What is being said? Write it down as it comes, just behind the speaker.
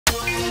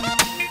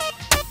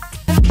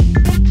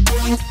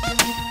But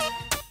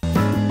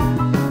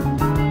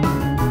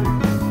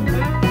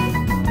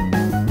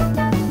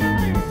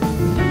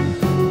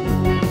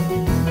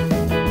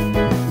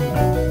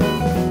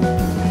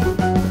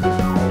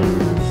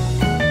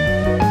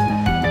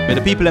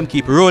the people them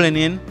keep rolling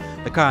in,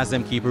 the cars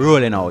them keep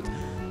rolling out.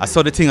 I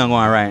saw the thing I'm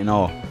going right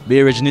now. Be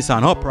originally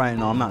up right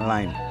now, I'm not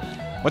lying.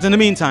 But in the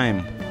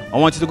meantime, I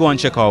want you to go and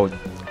check out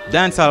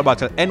Dancehall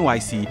Battle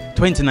NYC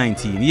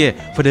 2019.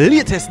 Yeah, for the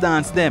latest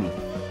dance them.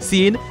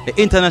 Seeing the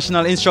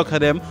international instructor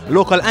them,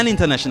 local and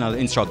international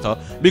instructor.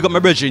 Big up my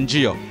brother in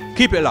Gio.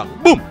 Keep it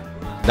locked. Boom!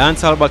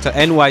 Dancehall Battle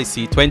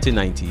NYC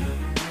 2019.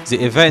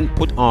 The event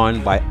put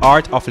on by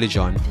Art of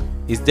Legion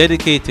is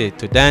dedicated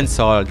to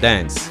dancehall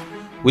dance,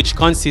 which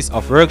consists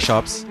of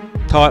workshops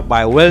taught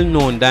by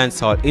well-known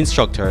dancehall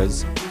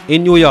instructors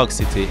in New York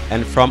City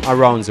and from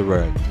around the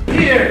world.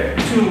 Here,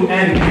 2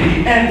 and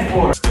 3 and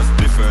 4.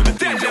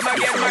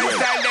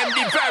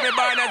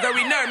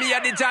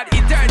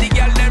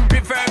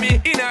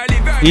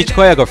 Each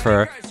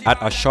choreographer had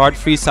a short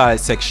freestyle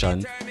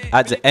section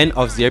at the end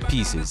of their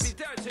pieces.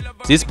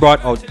 This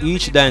brought out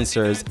each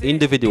dancer's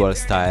individual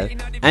style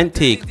and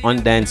take on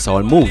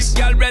dancehall moves.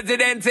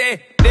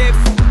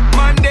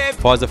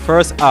 For the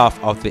first half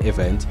of the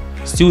event,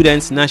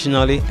 students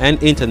nationally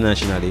and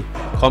internationally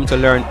come to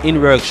learn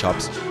in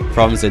workshops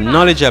from the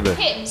knowledgeable,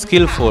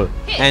 skillful,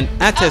 and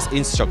artist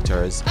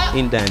instructors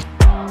in dance.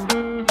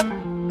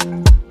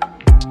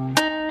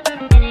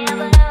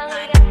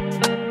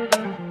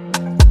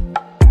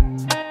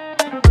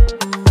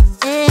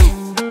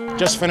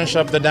 Just finished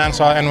up the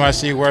Dancehall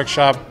NYC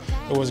workshop.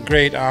 It was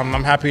great.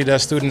 I'm happy the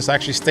students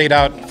actually stayed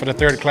out for the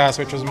third class,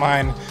 which was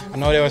mine. I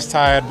know they was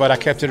tired, but I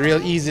kept it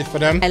real easy for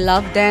them. I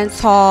love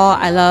dancehall,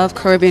 I love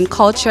Caribbean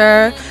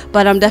culture,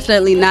 but I'm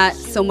definitely not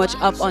so much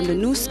up on the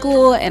new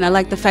school, and I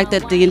like the fact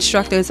that the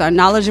instructors are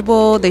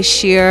knowledgeable. They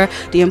share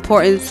the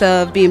importance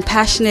of being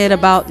passionate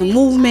about the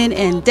movement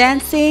and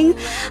dancing,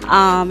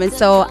 and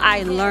so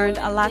I learned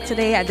a lot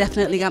today. I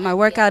definitely got my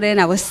workout in.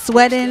 I was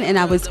sweating and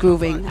I was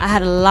grooving. I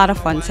had a lot of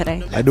fun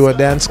today. I do a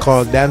dance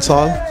called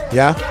dancehall,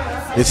 yeah.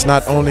 It's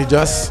not only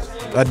just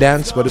a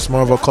dance, but it's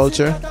more of a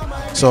culture.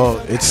 So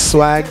it's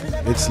swag,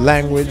 it's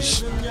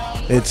language,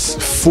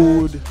 it's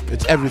food,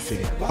 it's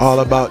everything. All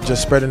about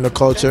just spreading the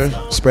culture,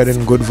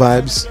 spreading good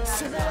vibes,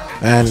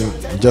 and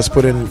just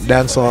putting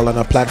dancehall on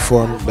a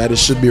platform that it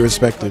should be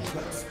respected.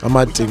 A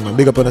mad thing, man.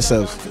 Big up on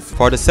yourself.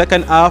 For the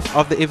second half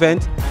of the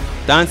event,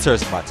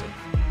 dancers battle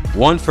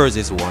 1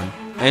 versus 1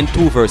 and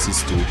 2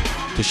 versus 2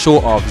 to show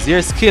off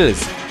their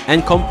skills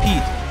and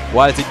compete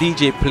while the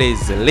DJ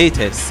plays the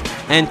latest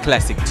and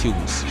classic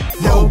tunes.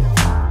 Yo,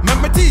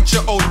 let me teach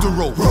you how to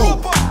rope.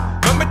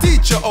 Let me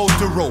teach you how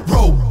to rope.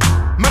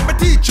 Let me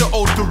teach you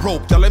how to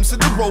rope. Tell him see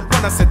the rope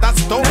when I said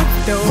that's dope.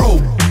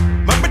 Rope.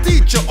 Let me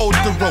teach you how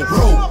to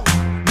rope.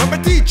 Let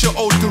me teach you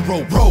how to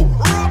rope.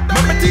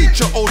 Let me teach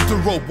you how to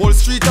rope. Wall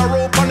Street a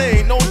rope and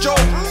ain't no joke.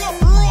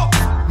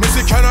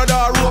 Missy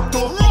Canada rope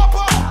too.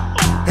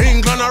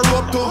 England a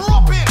rope too.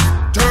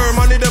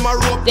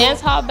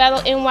 Dancehall Battle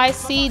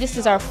NYC, this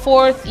is our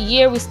 4th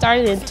year. We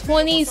started in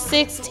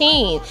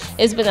 2016.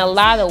 It's been a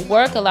lot of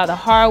work, a lot of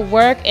hard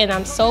work, and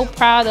I'm so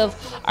proud of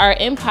our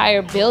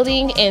empire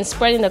building and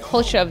spreading the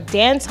culture of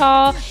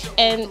dancehall.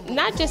 And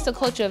not just the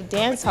culture of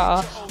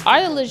dancehall,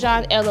 Art of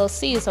Legion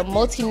LLC is a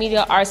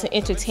multimedia arts and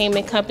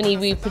entertainment company.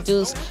 We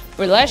produce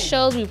burlesque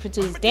shows, we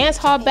produce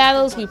dancehall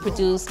battles, we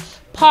produce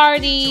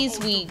parties,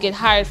 we get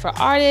hired for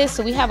artists,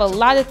 so we have a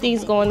lot of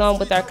things going on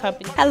with our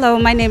company. Hello,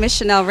 my name is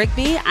Chanel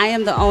Rigby. I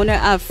am the owner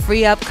of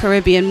Free Up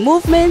Caribbean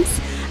Movements.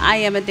 I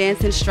am a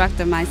dance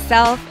instructor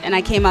myself, and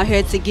I came out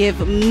here to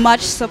give much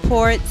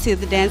support to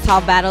the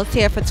dancehall battles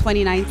here for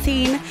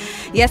 2019.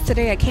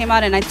 Yesterday I came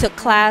out and I took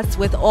class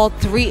with all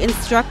 3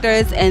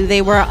 instructors, and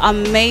they were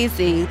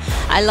amazing.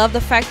 I love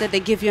the fact that they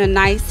give you a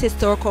nice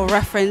historical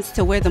reference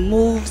to where the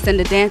moves and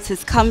the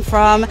dances come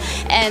from,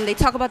 and they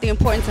talk about the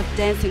importance of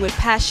dancing with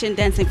passion,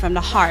 dancing from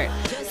the heart.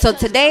 So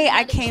today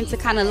I came to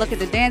kind of look at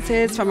the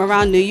dancers from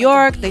around New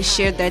York. They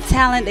shared their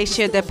talent, they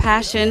shared their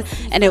passion,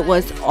 and it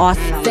was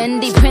awesome.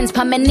 Fendi Prince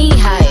pa me knee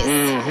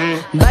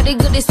highs. Body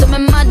good is to me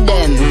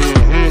madam.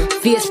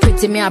 Face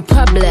pretty me a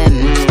problem.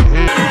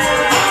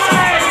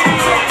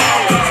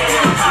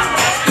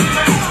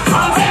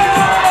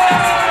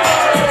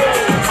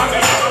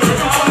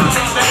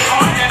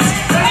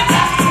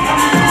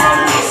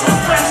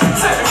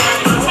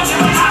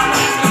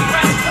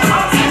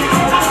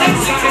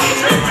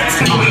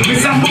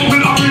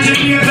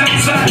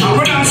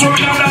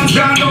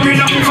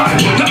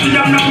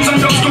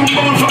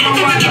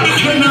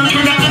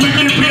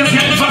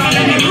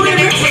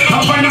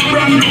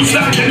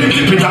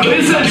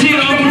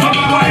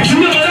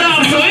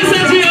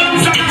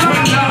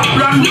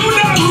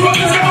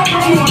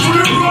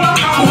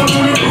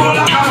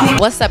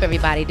 What's up,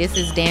 everybody? This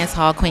is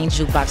Dancehall Queen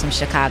JukeBoxx from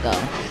Chicago.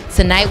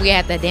 Tonight we're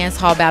at the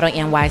Dancehall Battle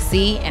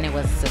NYC, and it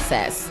was a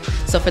success.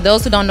 So for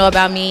those who don't know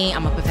about me,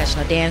 I'm a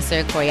professional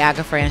dancer,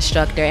 choreographer,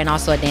 instructor, and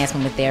also a dance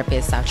movement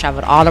therapist. I've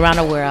traveled all around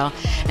the world,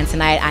 and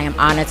tonight I am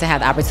honored to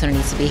have the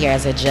opportunity to be here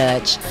as a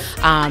judge.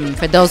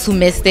 For those who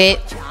missed it,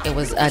 it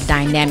was a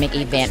dynamic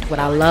event. What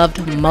I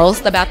loved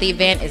most about the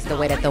event is the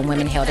way that the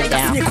women held it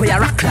down.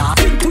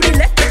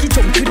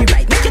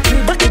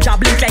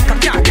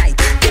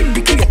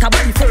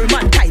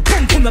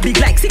 Big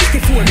like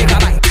 64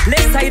 megabyte.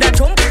 Left side a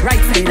jump,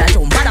 right side a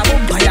jump. Bada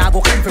bumper ya go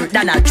convert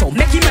Donald Trump.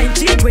 Make him mind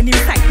change when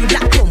inside the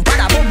black clump.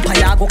 Bada bumper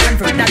ya go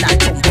convert Donald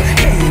Trump.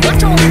 Hey,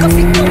 watch how we go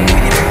fit down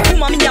with it.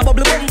 Kuma me a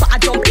bubble bumper a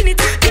jump in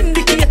it.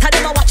 Indicator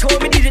them a watch how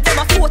me did it. Them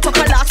a photo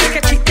class make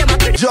a cheat them a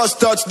print.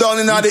 Just touched down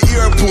in the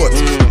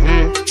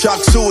airport.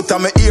 Track suit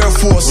and my Air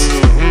Force.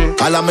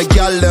 All of my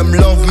gal them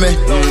love me.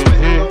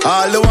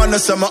 All the wanna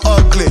say me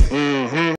ugly.